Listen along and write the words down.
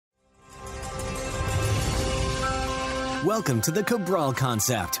Welcome to the Cabral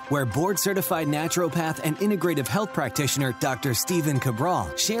Concept, where board-certified naturopath and integrative health practitioner Dr. Stephen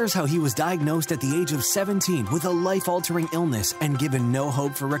Cabral shares how he was diagnosed at the age of 17 with a life-altering illness and given no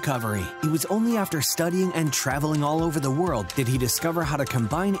hope for recovery. It was only after studying and traveling all over the world did he discover how to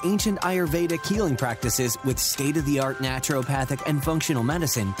combine ancient Ayurvedic healing practices with state-of-the-art naturopathic and functional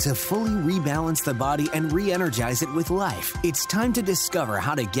medicine to fully rebalance the body and re-energize it with life. It's time to discover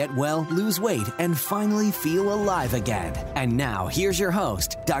how to get well, lose weight, and finally feel alive again. And now, here's your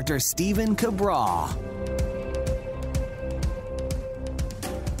host, Dr. Stephen Cabral.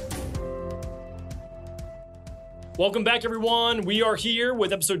 Welcome back, everyone. We are here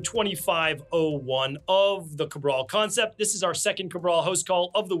with episode 2501 of the Cabral Concept. This is our second Cabral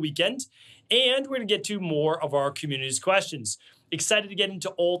HouseCall of the weekend, and we're going to get to more of our community's questions. Excited to get into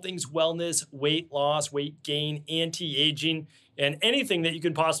all things wellness, weight loss, weight gain, anti-aging, and anything that you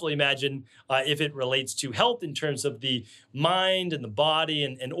can possibly imagine if it relates to health in terms of the mind and the body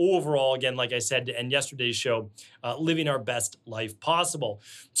and overall, again, like I said in yesterday's show, living our best life possible.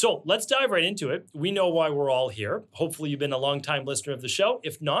 So let's dive right into it. We know why we're all here. Hopefully you've been a long-time listener of the show.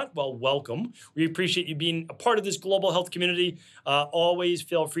 If not, well, welcome. We appreciate you being a part of this global health community. Always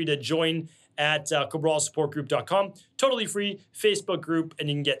feel free to join at cabralsupportgroup.com. Totally free Facebook group, and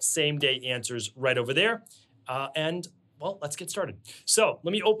you can get same-day answers right over there. Well, let's get started. So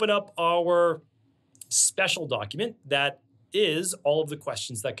let me open up our special document that is all of the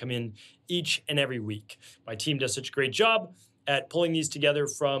questions that come in each and every week. My team does such a great job at pulling these together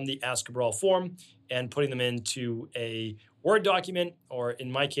from the Ask Cabral form and putting them into a Word document, or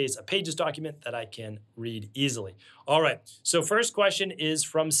in my case, a Pages document that I can read easily. All right, so first question is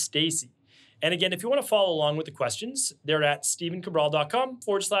from Stacey. And again, if you want to follow along with the questions, they're at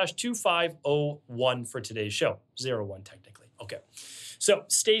stephencabral.com/2501 for today's show. 01 technically. Okay. So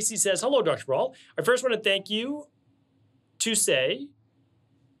Stacey says, hello, Dr. Cabral. I first want to thank you to say,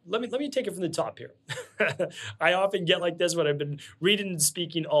 let me take it from the top here. I often get like this when I've been reading and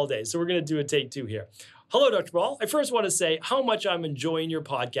speaking all day. So we're going to do a take two here. Hello, Dr. Cabral. I first want to say how much I'm enjoying your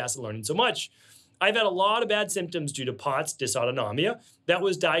podcast and learning so much. I've had a lot of bad symptoms due to POTS, dysautonomia, that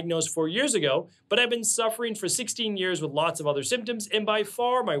was diagnosed 4 years ago, but I've been suffering for 16 years with lots of other symptoms, and by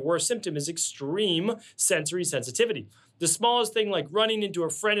far my worst symptom is extreme sensory sensitivity. The smallest thing, like running into a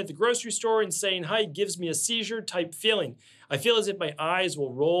friend at the grocery store and saying hi, gives me a seizure type feeling. I feel as if my eyes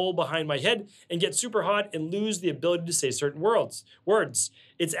will roll behind my head and get super hot and lose the ability to say certain words.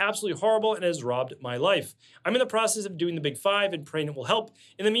 It's absolutely horrible and has robbed my life. I'm in the process of doing the Big Five and praying it will help.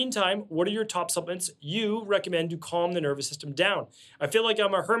 In the meantime, what are your top supplements you recommend to calm the nervous system down? I feel like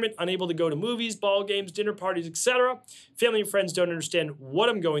I'm a hermit, unable to go to movies, ball games, dinner parties, etc. Family and friends don't understand what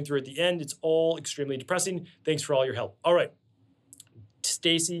I'm going through at the end. It's all extremely depressing. Thanks for all your help. All right,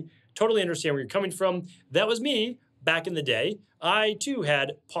 Stacey, totally understand where you're coming from. That was me. Back in the day, I too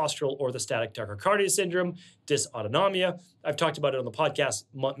had postural orthostatic tachycardia syndrome, dysautonomia. I've talked about it on the podcast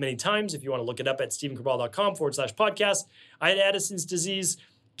many times. If you want to look it up at stephencabral.com/podcast. I had Addison's disease.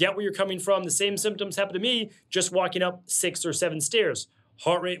 Get where you're coming from. The same symptoms happened to me just walking up 6 or 7 stairs.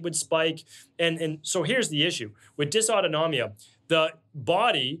 Heart rate would spike. And so here's the issue. With dysautonomia, the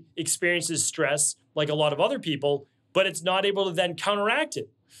body experiences stress like a lot of other people, but it's not able to then counteract it.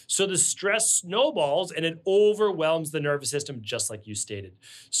 So the stress snowballs and it overwhelms the nervous system, just like you stated.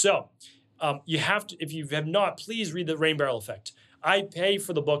 So you have to, if you have not, please read The Rain Barrel Effect. I pay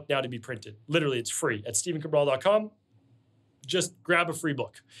for the book now to be printed. Literally, it's free at stephencabral.com. Just grab a free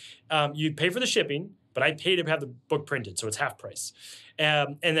book. You pay for the shipping, but I pay to have the book printed, so it's half price.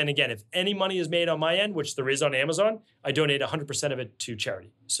 And then again, if any money is made on my end, which there is on Amazon, I donate 100% of it to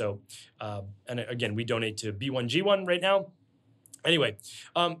charity. So, and again, we donate to B1G1 right now. Anyway,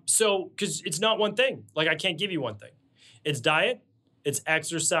 so, because it's not one thing. Like, I can't give you one thing. It's diet, it's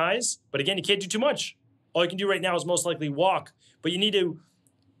exercise, but again, you can't do too much. All you can do right now is most likely walk, but you need to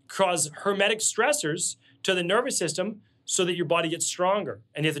cause hermetic stressors to the nervous system so that your body gets stronger,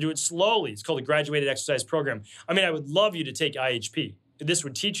 and you have to do it slowly. It's called a graduated exercise program. I mean, I would love you to take IHP. This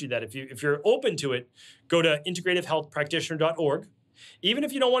would teach you that. If you're open to it, go to integrativehealthpractitioner.org. Even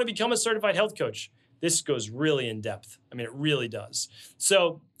if you don't want to become a certified health coach, this goes really in depth. I mean, it really does.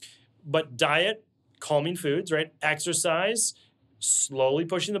 So, but diet, calming foods, right? Exercise, slowly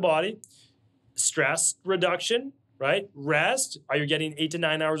pushing the body, stress reduction, right? Rest. Are you getting 8 to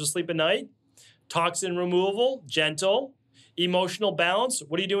 9 hours of sleep a night? Toxin removal, gentle. Emotional balance.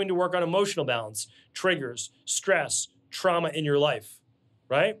 What are you doing to work on emotional balance? Triggers, stress, trauma in your life,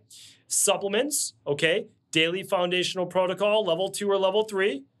 right? Supplements, okay? Daily foundational protocol, level 2 or level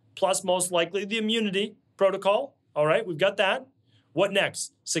 3. Plus, most likely, the immunity protocol. All right, we've got that. What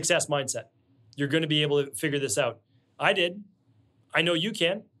next? Success mindset. You're going to be able to figure this out. I did. I know you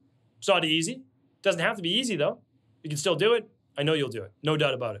can. It's not easy. Doesn't have to be easy, though. You can still do it. I know you'll do it. No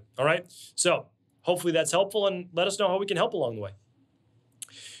doubt about it. All right? So hopefully that's helpful, and let us know how we can help along the way.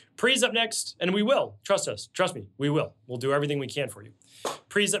 Pre's up next, and we will. Trust us. Trust me, we will. We'll do everything we can for you.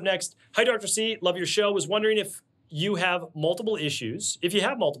 Pre's up next. Hi, Dr. C. Love your show. Was wondering if you have multiple issues. If you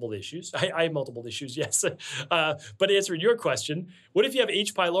have multiple issues, I have multiple issues, yes. But answering your question, what if you have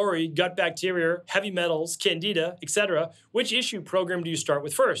H. pylori, gut bacteria, heavy metals, candida, etc.? Which issue program do you start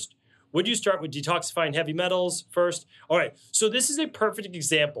with first? Would you start with detoxifying heavy metals first? All right, so this is a perfect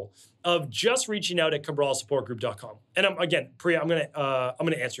example of just reaching out at cabralsupportgroup.com. And again, Priya, I'm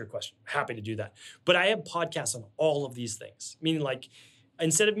gonna answer your question. Happy to do that. But I have podcasts on all of these things, meaning like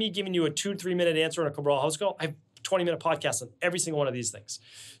instead of me giving you a 2 to 3 minute answer on a Cabral HouseCall, I have 20-minute podcasts on every single one of these things.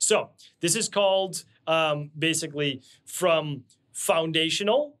 So this is called basically from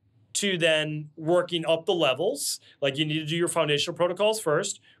foundational to then working up the levels. Like you need to do your foundational protocols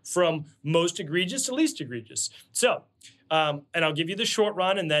first, from most egregious to least egregious. So, and I'll give you the short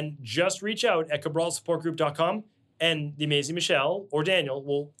run, and then just reach out at cabralsupportgroup.com, and the amazing Michelle or Daniel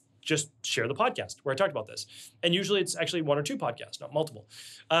will just share the podcast where I talked about this. And usually it's actually 1 or 2 podcasts, not multiple.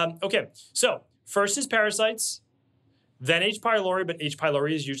 Okay, so first is parasites, then H. pylori, but H.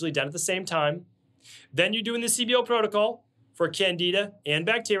 pylori is usually done at the same time. Then you're doing the CBO protocol for candida and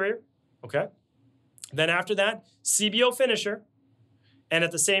bacteria, okay? Then after that, CBO finisher. And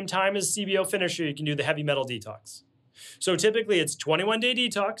at the same time as CBO finisher, you can do the heavy metal detox. So typically it's 21-day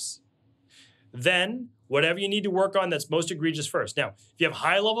detox, then whatever you need to work on that's most egregious first. Now, if you have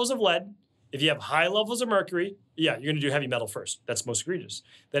high levels of lead, if you have high levels of mercury, yeah, you're gonna do heavy metal first. That's most egregious.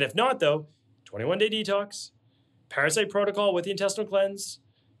 Then if not though, 21-day detox, parasite protocol with the intestinal cleanse,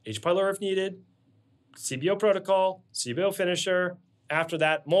 H. pylori if needed, CBO protocol, CBO finisher, after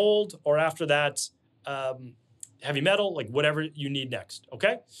that mold, or after that heavy metal, like whatever you need next,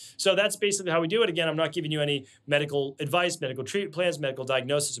 okay? So that's basically how we do it. Again, I'm not giving you any medical advice, medical treatment plans, medical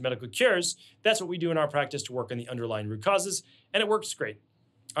diagnosis, or medical cures. That's what we do in our practice to work on the underlying root causes, and it works great.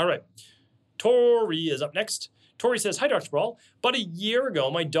 All right, Tori is up next. Tori says, hi, Dr. Cabral. About a year ago,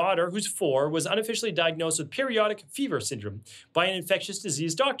 my daughter, who's 4, was unofficially diagnosed with periodic fever syndrome by an infectious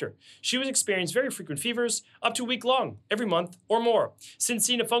disease doctor. She was experiencing very frequent fevers, up to a week long, every month or more. Since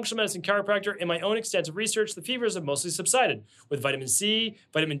seeing a functional medicine chiropractor and my own extensive research, the fevers have mostly subsided, with vitamin C,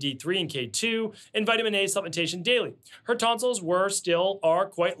 vitamin D3 and K2, and vitamin A supplementation daily. Her tonsils are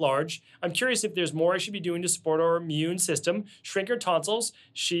quite large. I'm curious if there's more I should be doing to support our immune system, shrink her tonsils.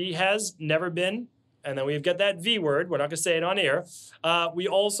 She has never been. And then we've got that V word. We're not going to say it on air. We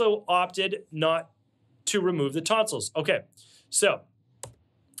also opted not to remove the tonsils. Okay, so,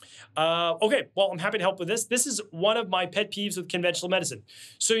 well, I'm happy to help with this. This is one of my pet peeves with conventional medicine.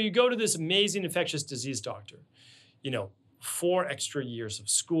 So you go to this amazing infectious disease doctor, 4 extra years of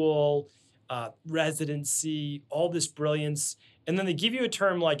school, residency, all this brilliance, and then they give you a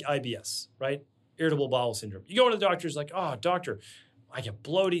term like IBS, right? Irritable bowel syndrome. You go to the doctor, it's like, oh, doctor, I get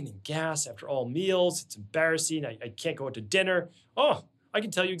bloating and gas after all meals. It's embarrassing. I can't go out to dinner. Oh, I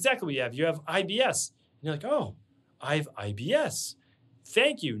can tell you exactly what you have. You have IBS. And you're like, oh, I have IBS.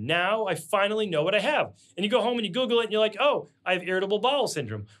 Thank you. Now I finally know what I have. And you go home and you Google it and you're like, oh, I have irritable bowel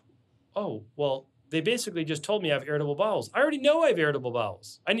syndrome. Oh, well, they basically just told me I have irritable bowels. I already know I have irritable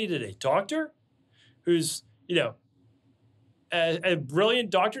bowels. I needed a doctor who's, a brilliant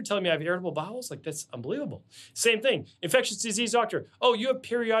doctor telling me I have irritable bowels? Like, that's unbelievable. Same thing. Infectious disease doctor. Oh, you have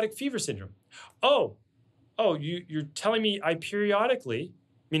periodic fever syndrome. Oh, you're telling me I periodically,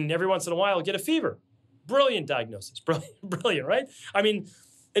 meaning every once in a while, get a fever. Brilliant diagnosis. Brilliant, right? I mean,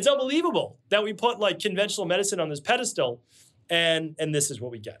 it's unbelievable that we put like conventional medicine on this pedestal, and this is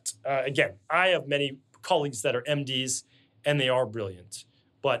what we get. Again, I have many colleagues that are MDs, and they are brilliant,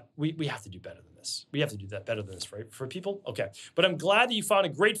 but we have to do better than this. We have to do that better than this, right? For people? Okay. But I'm glad that you found a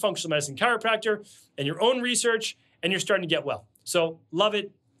great functional medicine chiropractor and your own research, and you're starting to get well. So love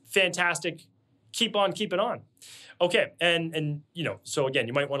it. Fantastic. Keep on keeping on. Okay. And so again,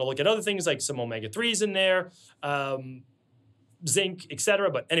 you might want to look at other things like some omega-3s in there, zinc, etc.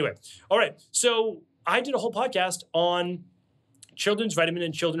 But anyway, all right. So I did a whole podcast on children's vitamin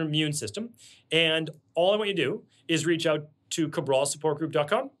and children's immune system. And all I want you to do is reach out to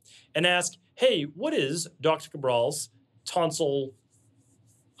cabralsupportgroup.com and ask, hey, what is Dr. Cabral's tonsil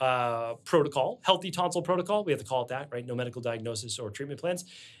protocol, healthy tonsil protocol? We have to call it that, right? No medical diagnosis or treatment plans.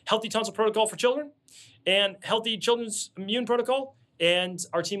 Healthy tonsil protocol for children and healthy children's immune protocol. And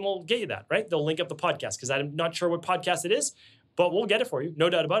our team will get you that, right? They'll link up the podcast because I'm not sure what podcast it is, but we'll get it for you. No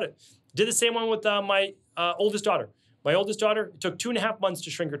doubt about it. Did the same one with my oldest daughter. My oldest daughter, it took 2.5 months to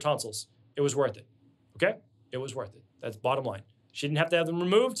shrink her tonsils. It was worth it, okay? It was worth it. That's bottom line. She didn't have to have them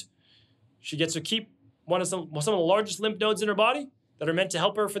removed. She gets to keep some of the largest lymph nodes in her body that are meant to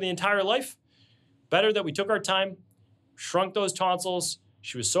help her for the entire life. Better that we took our time, shrunk those tonsils.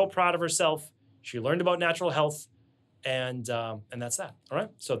 She was so proud of herself. She learned about natural health, and that's that. All right.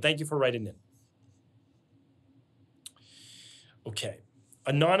 So thank you for writing in. Okay.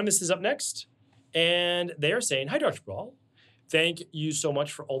 Anonymous is up next, and they are saying, "Hi, Dr. Cabral. Thank you so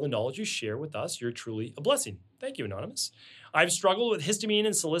much for all the knowledge you share with us. You're truly a blessing." Thank you, Anonymous. "I've struggled with histamine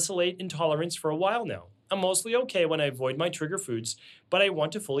and salicylate intolerance for a while now. I'm mostly okay when I avoid my trigger foods, but I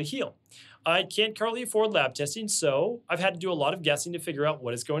want to fully heal. I can't currently afford lab testing, so I've had to do a lot of guessing to figure out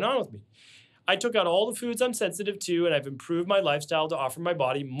what is going on with me. I took out all the foods I'm sensitive to, and I've improved my lifestyle to offer my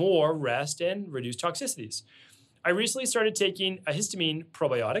body more rest and reduce toxicities. I recently started taking a histamine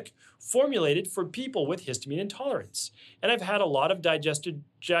probiotic formulated for people with histamine intolerance, and I've had a lot of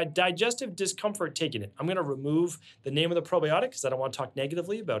digestive discomfort taking it." I'm going to remove the name of the probiotic because I don't want to talk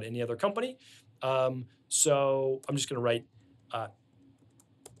negatively about any other company. So I'm just going to write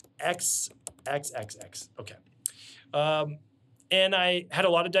XXXX. Okay. And I had a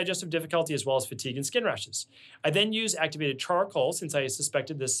lot of digestive difficulty as well as fatigue and skin rashes. I then used activated charcoal since I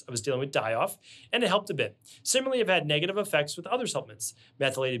suspected I was dealing with die-off, and it helped a bit. Similarly, I've had negative effects with other supplements.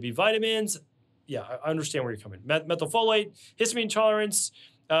 Methylated B vitamins. Yeah, I understand where you're coming. Methylfolate, histamine intolerance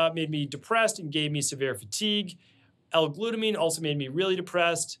made me depressed and gave me severe fatigue. L-glutamine also made me really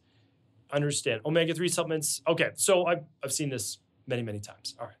depressed. Understand. Omega-3 supplements. Okay, so I've seen this many, many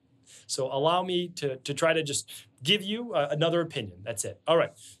times. All right. So allow me to try to just give you another opinion. That's it. All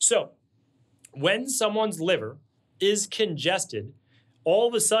right. So when someone's liver is congested, all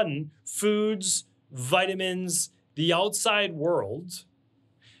of a sudden, foods, vitamins, the outside world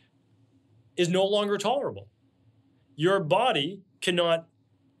is no longer tolerable. Your body cannot,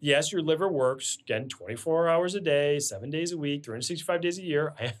 yes, your liver works, again, 24 hours a day, 7 days a week, 365 days a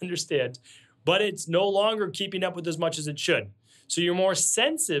year. I understand. But it's no longer keeping up with as much as it should. So you're more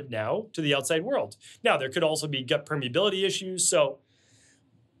sensitive now to the outside world. Now, there could also be gut permeability issues. So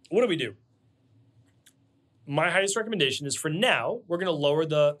what do? My highest recommendation is for now, we're going to lower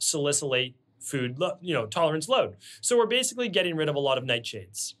the salicylate food tolerance load. So we're basically getting rid of a lot of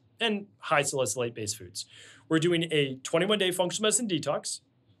nightshades and high salicylate-based foods. We're doing a 21-day functional medicine detox,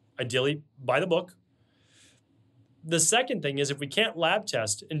 ideally by the book. The second thing is if we can't lab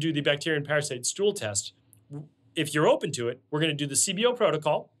test and do the bacteria and parasite stool test, if you're open to it, we're going to do the CBO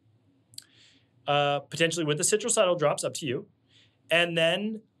protocol, potentially with the citruscyl drops, up to you, and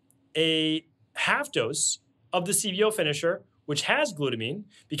then a half dose of the CBO finisher, which has glutamine,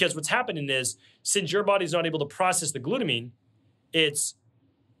 because what's happening is since your body's not able to process the glutamine, it's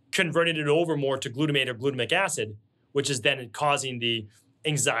converted it over more to glutamate or glutamic acid, which is then causing the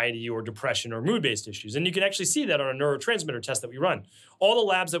anxiety or depression or mood-based issues. And you can actually see that on a neurotransmitter test that we run. All the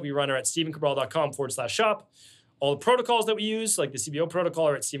labs that we run are at stevencabral.com/shop. All the protocols that we use, like the CBO protocol,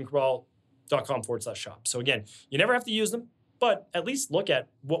 are at stevencabral.com/shop. So again, you never have to use them, but at least look at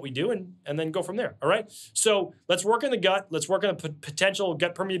what we do and then go from there, all right? So let's work on the gut. Let's work on the potential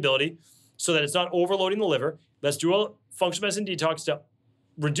gut permeability so that it's not overloading the liver. Let's do a functional medicine detox to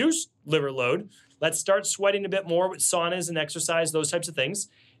reduce liver load. Let's start sweating a bit more with saunas and exercise, those types of things.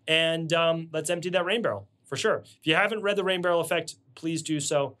 And let's empty that rain barrel for sure. If you haven't read The Rain Barrel Effect, please do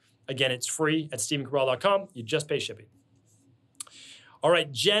so. Again, it's free at stevencabral.com. You just pay shipping. All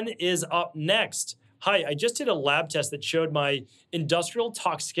right, Jen is up next. "Hi, I just did a lab test that showed my industrial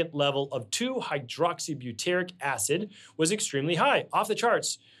toxicant level of 2-hydroxybutyric acid was extremely high, off the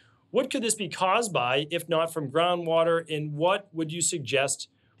charts. What could this be caused by, if not from groundwater, and what would you suggest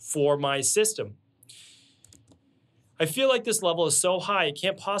for my system? I feel like this level is so high, it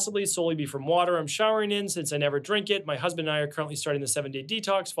can't possibly solely be from water I'm showering in since I never drink it. My husband and I are currently starting the 7-day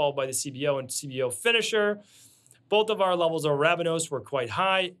detox, followed by the CBO and CBO finisher. Both of our levels of arabinose were quite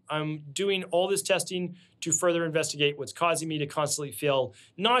high. I'm doing all this testing to further investigate what's causing me to constantly feel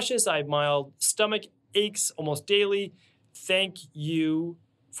nauseous. I have mild stomach aches almost daily. Thank you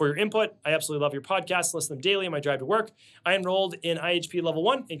for your input. I absolutely love your podcast. Listen to them daily on my drive to work. I enrolled in IHP level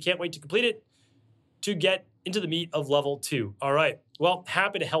 1 and can't wait to complete it to get into the meat of level 2. All right. Well,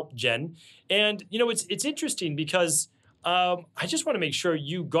 happy to help, Jen. And, it's interesting because I just want to make sure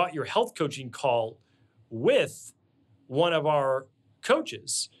you got your health coaching call with one of our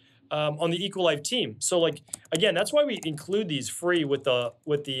coaches on the Equal Life team. So, again, that's why we include these free with the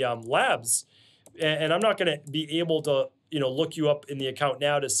labs. And I'm not going to be able to, look you up in the account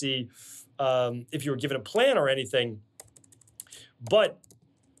now to see if you were given a plan or anything. But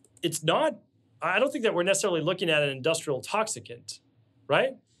it's not, I don't think that we're necessarily looking at an industrial toxicant,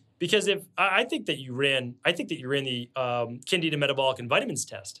 right? Because if I think that you ran the Candida metabolic and vitamins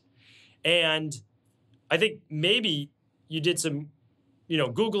test, and I think maybe you did some,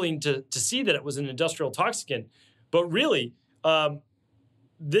 Googling to see that it was an industrial toxicant, but really,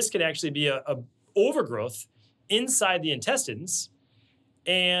 this can actually be a overgrowth inside the intestines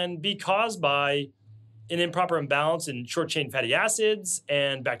and be caused by an improper imbalance in short-chain fatty acids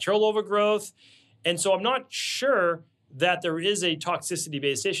and bacterial overgrowth. And so I'm not sure that there is a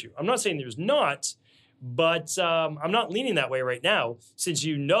toxicity-based issue. I'm not saying there's not, but I'm not leaning that way right now, since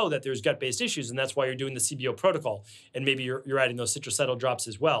you know that there's gut-based issues, and that's why you're doing the CBO protocol, and maybe you're adding those citracetyl drops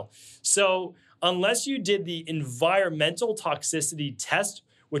as well. So unless you did the environmental toxicity test,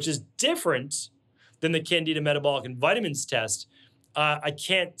 which is different than the Candida metabolic and vitamins test, I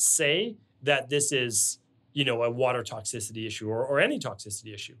can't say that this is, a water toxicity issue or any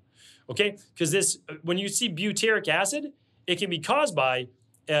toxicity issue, okay? Because when you see butyric acid, it can be caused by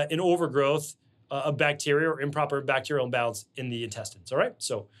an overgrowth of bacteria or improper bacterial imbalance in the intestines, all right?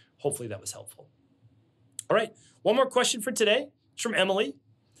 So hopefully that was helpful. All right, one more question for today. It's from Emily.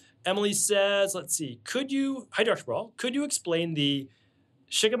 Emily says, let's see, hi Dr. Cabral, could you explain the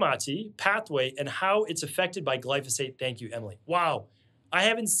Shikimate pathway and how it's affected by glyphosate? Thank you, Emily. Wow, I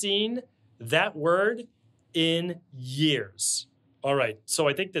haven't seen that word in years. All right, so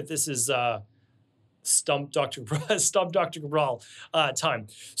I think that this is Stump Dr. Cabral time.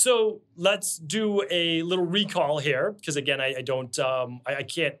 So let's do a little recall here, because again, I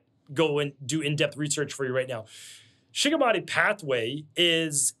can't go and do in-depth research for you right now. Shikimate pathway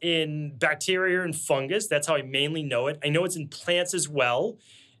is in bacteria and fungus. That's how I mainly know it. I know it's in plants as well.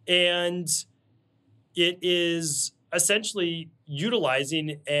 And it is essentially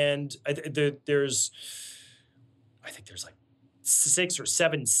utilizing, and I think there's like 6 or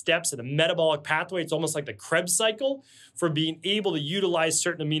 7 steps in the metabolic pathway. It's almost like the Krebs cycle for being able to utilize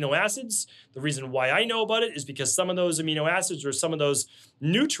certain amino acids. The reason why I know about it is because some of those amino acids or some of those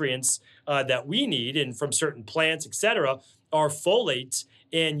nutrients that we need, and from certain plants, etc., are folate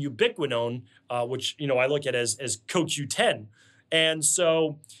and ubiquinone, which I look at as CoQ10. And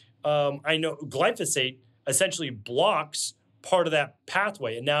so I know glyphosate essentially blocks part of that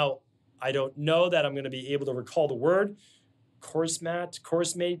pathway. And now I don't know that I'm going to be able to recall the word. Coursemate,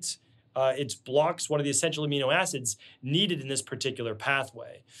 it blocks one of the essential amino acids needed in this particular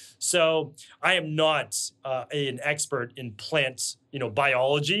pathway. So I am not an expert in plant,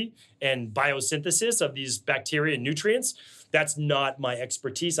 biology and biosynthesis of these bacteria and nutrients. That's not my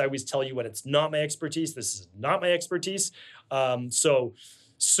expertise. I always tell you when it's not my expertise. This is not my expertise. So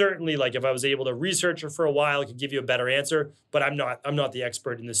certainly, like if I was able to research it for a while, I could give you a better answer. But I'm not the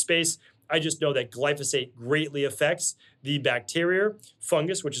expert in this space. I just know that glyphosate greatly affects the bacteria,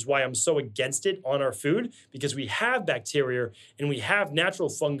 fungus, which is why I'm so against it on our food, because we have bacteria and we have natural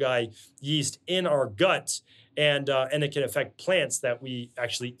fungi, yeast in our gut, and it can affect plants that we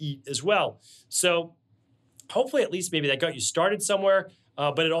actually eat as well. So hopefully at least maybe that got you started somewhere.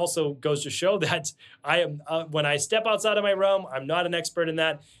 But it also goes to show that I am, when I step outside of my realm, I'm not an expert in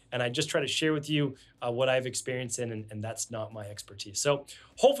that. And I just try to share with you what I've experienced in, and that's not my expertise. So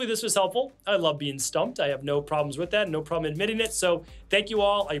hopefully this was helpful. I love being stumped. I have no problems with that, no problem admitting it. So thank you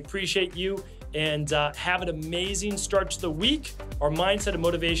all. I appreciate you, and have an amazing start to the week. Our mindset and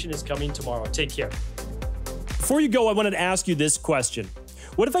motivation is coming tomorrow. Take care. Before you go, I wanted to ask you this question.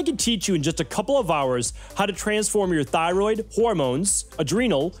 What if I could teach you in just a couple of hours how to transform your thyroid, hormones,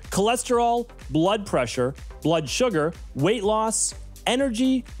 adrenal, cholesterol, blood pressure, blood sugar, weight loss,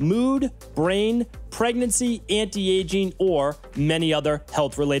 energy, mood, brain, pregnancy, anti-aging, or many other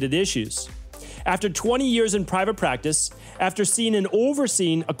health-related issues? After 20 years in private practice, after seeing and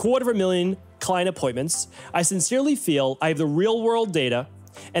overseeing 250,000 client appointments, I sincerely feel I have the real-world data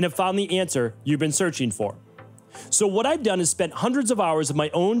and have found the answer you've been searching for. So what I've done is spent hundreds of hours of my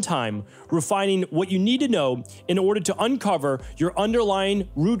own time refining what you need to know in order to uncover your underlying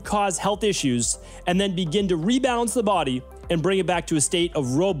root cause health issues and then begin to rebalance the body and bring it back to a state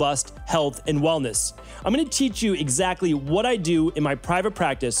of robust health and wellness. I'm going to teach you exactly what I do in my private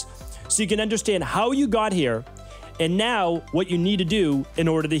practice so you can understand how you got here and now what you need to do in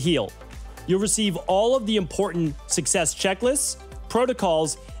order to heal. You'll receive all of the important success checklists,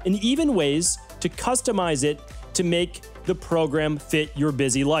 protocols, and even ways to customize it to make the program fit your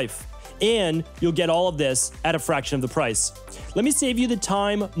busy life. And you'll get all of this at a fraction of the price. Let me save you the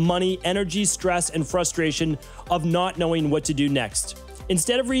time, money, energy, stress, and frustration of not knowing what to do next.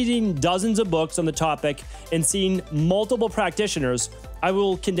 Instead of reading dozens of books on the topic and seeing multiple practitioners, I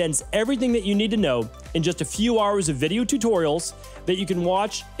will condense everything that you need to know in just a few hours of video tutorials that you can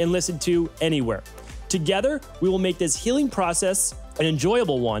watch and listen to anywhere. Together, we will make this healing process an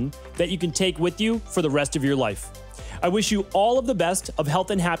enjoyable one that you can take with you for the rest of your life. I wish you all of the best of health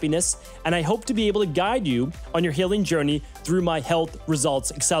and happiness, and I hope to be able to guide you on your healing journey through my Health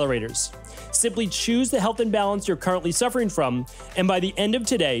Results Accelerators. Simply choose the health imbalance you're currently suffering from, and by the end of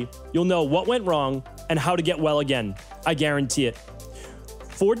today, you'll know what went wrong and how to get well again. I guarantee it.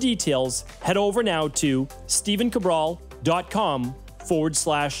 For details, head over now to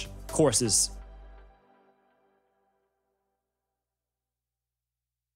stevencabral.com/courses.